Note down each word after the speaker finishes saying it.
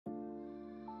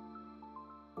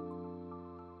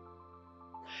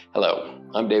Hello,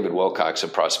 I'm David Wilcox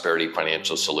of Prosperity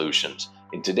Financial Solutions.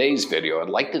 In today's video, I'd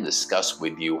like to discuss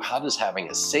with you how does having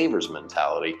a saver's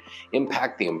mentality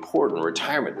impact the important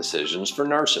retirement decisions for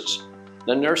nurses.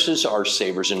 Now, nurses are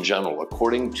savers in general.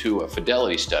 According to a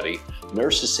Fidelity study,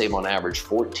 nurses save on average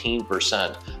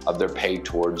 14% of their pay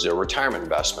towards their retirement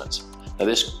investments. Now,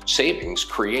 this savings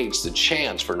creates the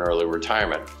chance for an early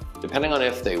retirement, depending on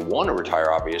if they want to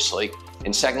retire, obviously,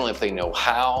 and secondly, if they know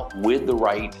how with the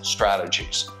right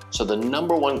strategies. So the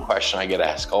number one question I get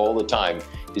asked all the time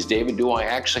is, David, do I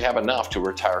actually have enough to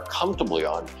retire comfortably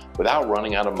on without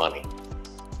running out of money?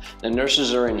 Now,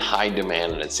 nurses are in high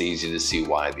demand, and it's easy to see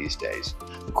why these days.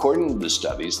 According to the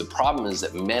studies, the problem is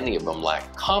that many of them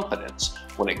lack confidence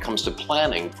when it comes to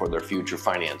planning for their future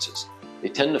finances. They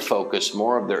tend to focus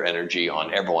more of their energy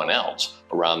on everyone else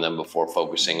around them before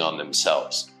focusing on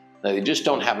themselves. Now, they just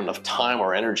don't have enough time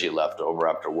or energy left over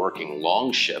after working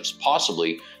long shifts,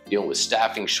 possibly dealing with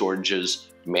staffing shortages,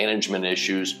 management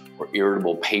issues, or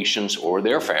irritable patients or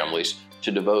their families to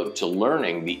devote to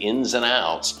learning the ins and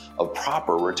outs of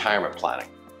proper retirement planning.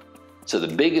 So the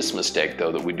biggest mistake,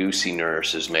 though, that we do see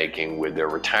nurses making with their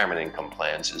retirement income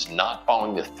plans is not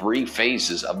following the three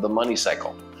phases of the money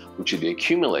cycle, which are the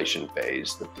accumulation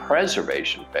phase, the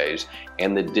preservation phase,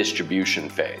 and the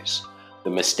distribution phase. The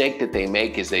mistake that they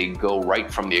make is they go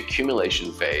right from the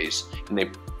accumulation phase and they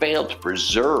fail to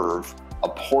preserve a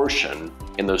portion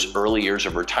in those early years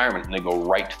of retirement, and they go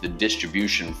right to the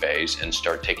distribution phase and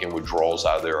start taking withdrawals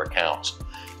out of their accounts.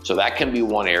 So that can be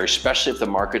one area, especially if the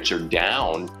markets are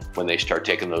down when they start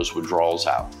taking those withdrawals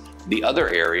out. The other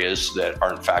areas that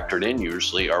aren't factored in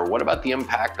usually are, what about the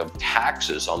impact of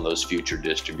taxes on those future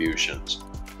distributions?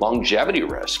 Longevity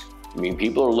risk. I mean,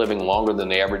 people are living longer than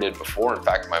they ever did before. In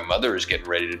fact, my mother is getting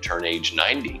ready to turn age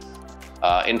 90.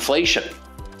 Inflation,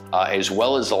 as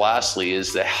well as lastly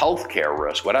is the healthcare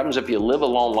risk. What happens if you live a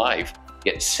long life,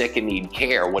 get sick and need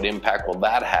care? What impact will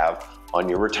that have on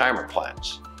your retirement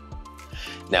plans?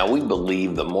 Now, we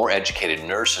believe the more educated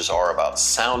nurses are about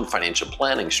sound financial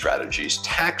planning strategies,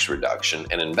 tax reduction,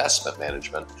 and investment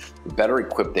management, the better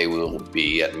equipped they will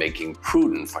be at making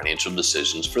prudent financial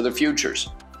decisions for their futures.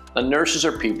 Now, nurses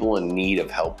are people in need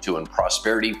of help too, and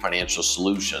Prosperity Financial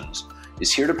Solutions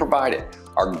is here to provide it.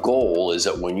 Our goal is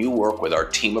that when you work with our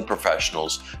team of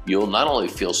professionals, you'll not only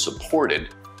feel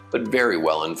supported, but very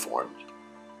well informed.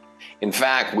 In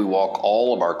fact, we walk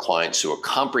all of our clients through a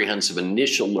comprehensive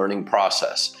initial learning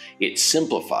process. It's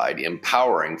simplified,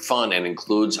 empowering, fun, and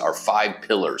includes our 5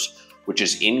 pillars, which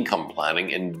is income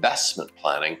planning, investment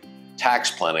planning,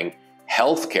 tax planning,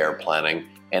 healthcare planning,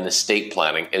 and estate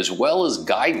planning, as well as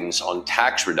guidance on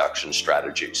tax reduction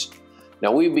strategies.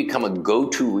 Now, we've become a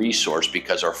go-to resource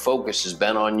because our focus has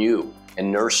been on you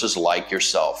and nurses like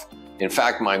yourself. In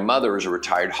fact, my mother is a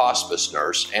retired hospice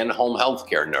nurse and home health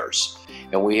care nurse,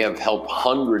 and we have helped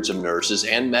hundreds of nurses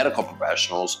and medical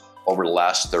professionals over the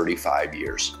last 35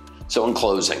 years. So in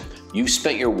closing, you've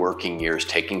spent your working years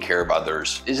taking care of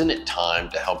others. Isn't it time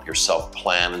to help yourself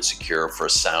plan and secure for a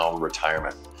sound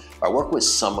retirement? I work with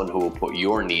someone who will put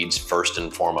your needs first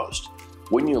and foremost.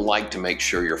 Wouldn't you like to make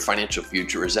sure your financial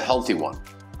future is a healthy one?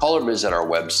 Call or visit our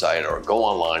website or go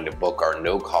online to book our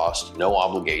no-cost,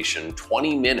 no-obligation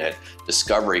 20-minute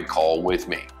discovery call with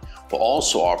me. We'll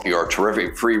also offer you our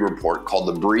terrific free report called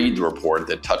the Breathe Report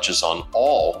that touches on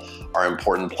all our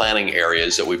important planning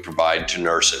areas that we provide to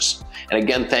nurses. And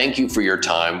again, thank you for your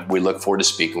time. We look forward to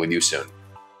speaking with you soon.